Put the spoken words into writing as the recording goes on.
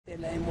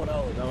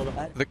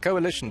The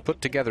coalition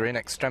put together in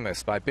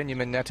extremis by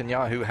Benjamin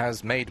Netanyahu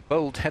has made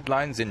bold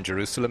headlines in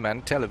Jerusalem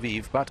and Tel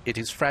Aviv, but it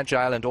is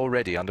fragile and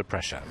already under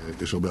pressure.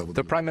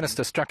 The Prime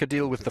Minister struck a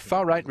deal with the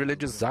far-right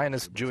religious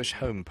Zionist Jewish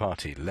Home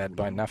Party, led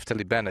by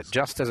Naftali Bennett,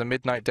 just as a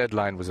midnight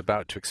deadline was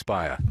about to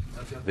expire.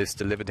 This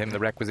delivered him the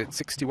requisite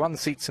 61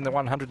 seats in the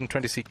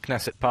 120-seat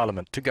Knesset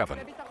parliament to govern.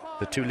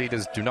 The two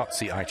leaders do not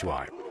see eye to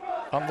eye.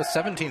 On the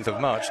 17th of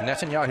March,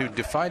 Netanyahu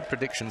defied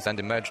predictions and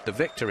emerged the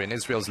victor in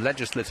Israel's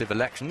legislative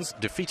elections,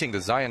 defeating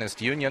the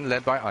Zionist Union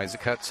led by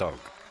Isaac Herzog.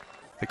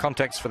 The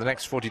context for the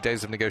next 40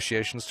 days of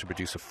negotiations to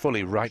produce a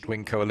fully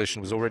right-wing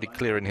coalition was already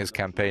clear in his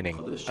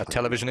campaigning. A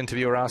television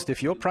interviewer asked,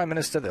 if you're Prime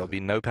Minister, there'll be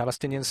no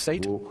Palestinian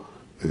state?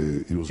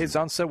 His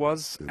answer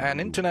was, an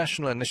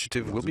international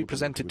initiative will be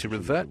presented to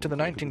revert to the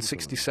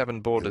 1967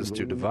 borders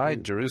to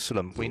divide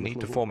Jerusalem. We need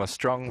to form a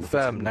strong,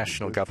 firm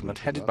national government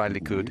headed by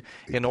Likud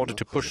in order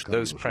to push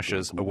those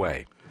pressures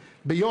away.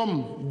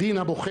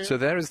 So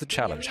there is the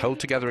challenge. Hold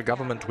together a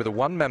government with a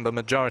one-member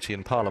majority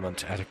in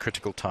parliament at a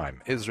critical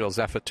time. Israel's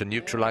effort to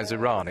neutralize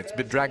Iran, its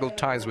bedraggled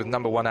ties with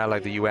number one ally,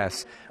 the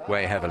US,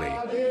 weigh heavily.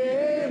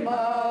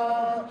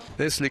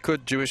 This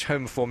Likud Jewish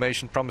home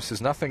formation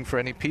promises nothing for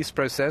any peace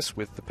process,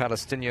 with the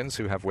Palestinians,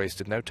 who have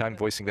wasted no time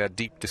voicing their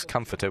deep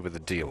discomfort over the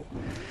deal.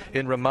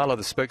 In Ramallah,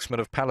 the spokesman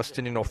of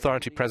Palestinian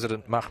Authority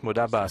President Mahmoud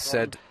Abbas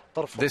said,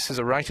 "This is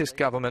a rightist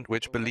government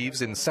which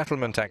believes in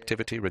settlement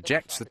activity,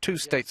 rejects the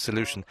two-state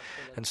solution,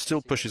 and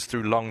still pushes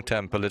through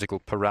long-term political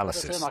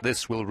paralysis.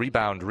 This will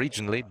rebound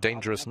regionally,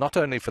 dangerous not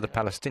only for the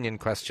Palestinian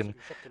question,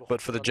 but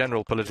for the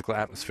general political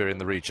atmosphere in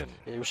the region."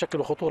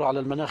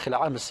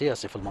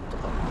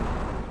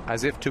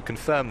 As if to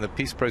confirm the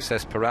peace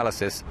process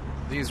paralysis,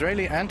 the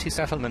Israeli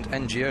anti-settlement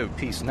NGO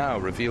Peace Now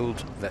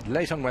revealed that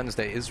late on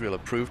Wednesday Israel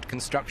approved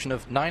construction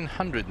of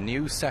 900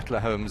 new settler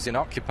homes in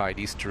occupied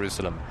East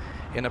Jerusalem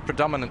in a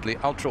predominantly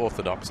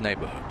ultra-Orthodox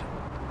neighborhood.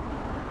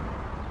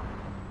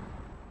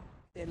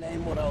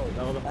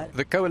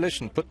 The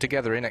coalition put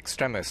together in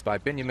extremis by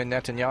Benjamin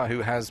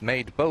Netanyahu has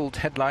made bold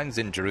headlines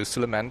in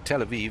Jerusalem and Tel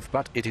Aviv,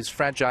 but it is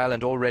fragile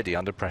and already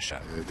under pressure.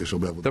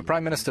 The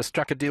Prime Minister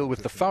struck a deal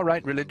with the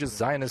far-right religious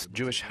Zionist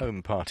Jewish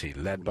Home Party,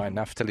 led by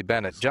Naftali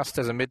Bennett, just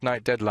as a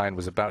midnight deadline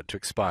was about to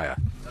expire.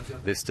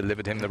 This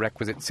delivered him the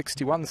requisite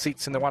 61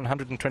 seats in the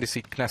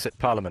 120-seat Knesset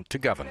parliament to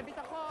govern.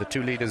 The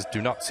two leaders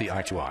do not see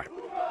eye to eye.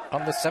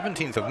 On the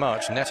 17th of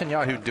March,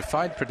 Netanyahu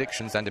defied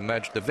predictions and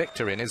emerged the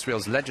victor in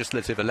Israel's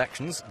legislative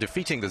elections,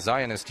 defeating the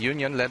Zionist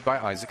Union led by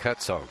Isaac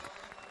Herzog.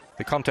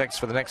 The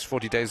context for the next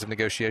 40 days of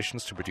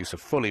negotiations to produce a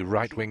fully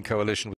right-wing coalition